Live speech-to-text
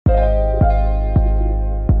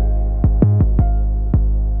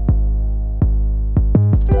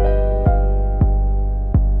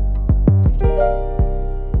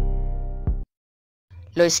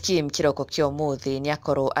Loise kiroko kĩa ũmũthĩ nĩ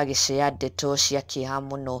akorwo agĩshare ndeto cia Kîeha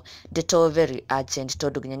Mûno, ndeto very urgent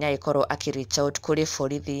tondu nginya nĩ akorwo reach out kuri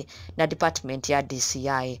borithi na department ya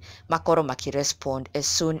DCI makorwo respond as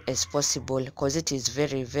soon as possible because it is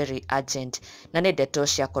very very urgent, na nĩ ndeto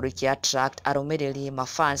ciakorwo attract arũmĩrĩri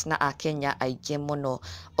mafans na akenya aingĩ mũno,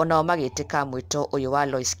 onao magĩtĩka mwĩto ũyũ wa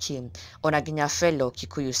Loise, ona nginya fellow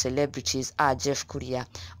Kikuyu celebrities a Jeff Kuria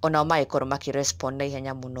onao magĩkorwo respond na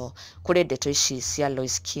ihenya mũno kuri ndeto ici cia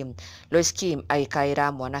Loise agĩkaĩra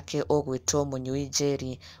mwanake ũgwĩtwo Mũnyui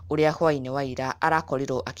Njeri ũrĩa hwainĩ wa ira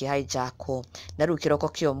arakorirwo akĩhijackwo, na rĩu kĩroko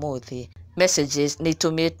kĩa ũmũthĩ messages nĩ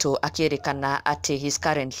itumitwo akĩrĩkana atĩ he's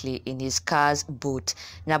currently in his car's boot,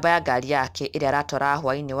 namba ya ngari yake ĩrĩa aratwara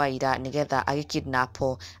hwainĩ wa ira nĩgetha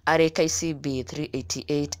agĩkidnapwo arĩ KCB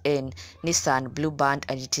 388N Nissan Blue Band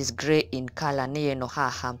and it is grey in color nĩ ĩno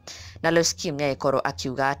haha, na Loise nĩ agĩkorwo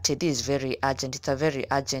akiuga atĩ this is very urgent, it's a very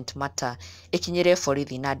urgent matter, ikinyire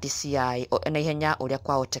borithi na DCI na ihenya ũrĩa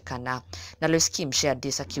kwahotekana, na Loise shared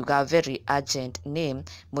this akiuga very urgent, name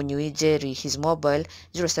Mũnyui Njeri, his mobile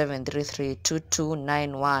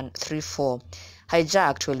 0733229134,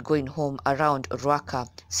 hijacked while going home around Ruaka,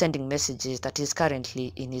 sending messages that he's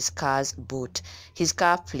currently in his car's boot. His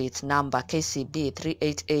car plate number KCB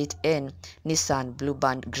 388N Nissan Blue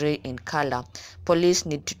Band grey in color. Police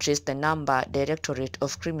need to trace the number. Directorate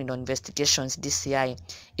of Criminal Investigations DCI.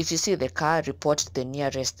 If you see the car, report to the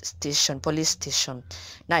nearest station, police station.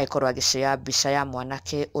 Na ikorwo agĩshare mbica ya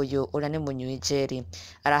mwanake ũyũ ũrĩa nĩ Mũnyui Njeri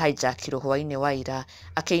arahijackirwo hwainĩ wa ira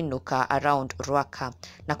akĩinũka around Ruaka,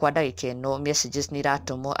 na kwa ndagĩka ĩno messages nĩ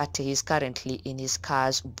iratũmwo atĩ he is currently in his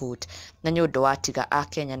car's boot, na nĩ ũndũ watiga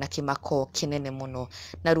akenya na kĩmako kĩnene mũno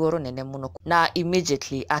na ruo rũnene mũno, na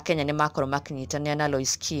immediately akenya nĩ makorwo makĩnyitanĩra na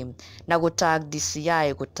Loise na gũtag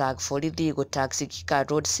DCI, gũtag borithi, gũtag Sikika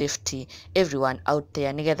road safety, everyone out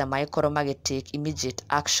there nĩgetha magĩkorwo magĩtake immediate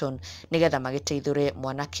action nĩgetha magĩteithũre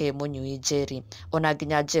mwanake Mũnyui Njeri, ona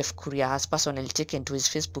nginya Jeff Kuria has personally taken to his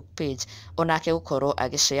Facebook page onake gũkorwo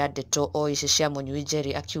agĩshare ndeto o ici cia Mũnyui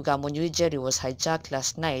Njeri akiuga Mũnyui Njeri was hijacked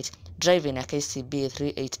last night driving a KCB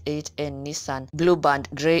 388N Nissan Blue Band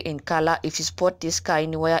grey in color. If you spot this car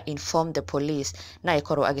anywhere, inform the police. Na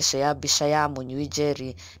ikorwo agĩshare mbica ya Mũnyui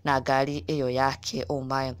Njeri na ngari ĩyo yake. Oh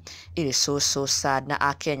my, it is so sad, na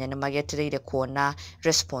akenya nĩ magĩetereire kuona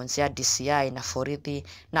response ya DCI na borithi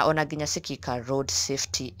na ona nginya Sikika road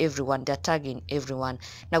safety, everyone they are tagging everyone,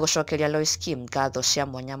 na gũcokeria Loise ngatho cia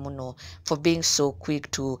mwanya mũno for being so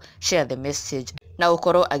quick to share the message na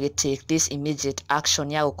gũkorwo agĩtake this immediate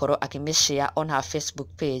action ya gũkorwo akĩmĩshare on her Facebook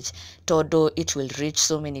page tondu it will reach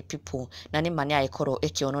so many people, na nĩ mani agĩkorwo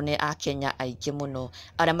ĩkĩonwo nĩ akenya aingĩ mũno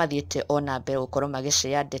arĩa mathiĩte ona mbere gũkorwo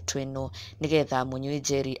magĩshare ndeto ĩno nĩgetha Mũnyui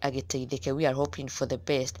Njeri agĩteithĩke. We are hoping for the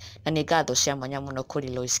best, na nĩ ngatho cia mwanya mũno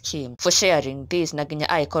kũrĩ Loise for sharing this, na nginya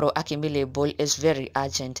agĩkorwo akĩmĩ-label as very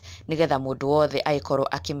urgent nĩgetha mũndũ wothe agĩkorwo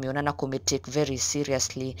akĩmĩona na kũmĩ-take very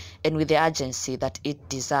seriously and with the urgency that it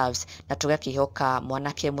deserves, na tũgakĩhoka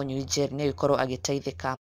mwanake Mũnyui Njeri nĩ agĩkorwo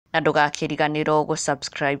agĩteithĩka. Na ndũgakĩriganĩrwo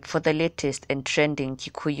gũ-subscribe for the latest and trending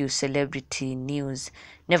Kikuyu celebrity news.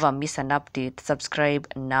 Never miss an update. Subscribe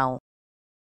now.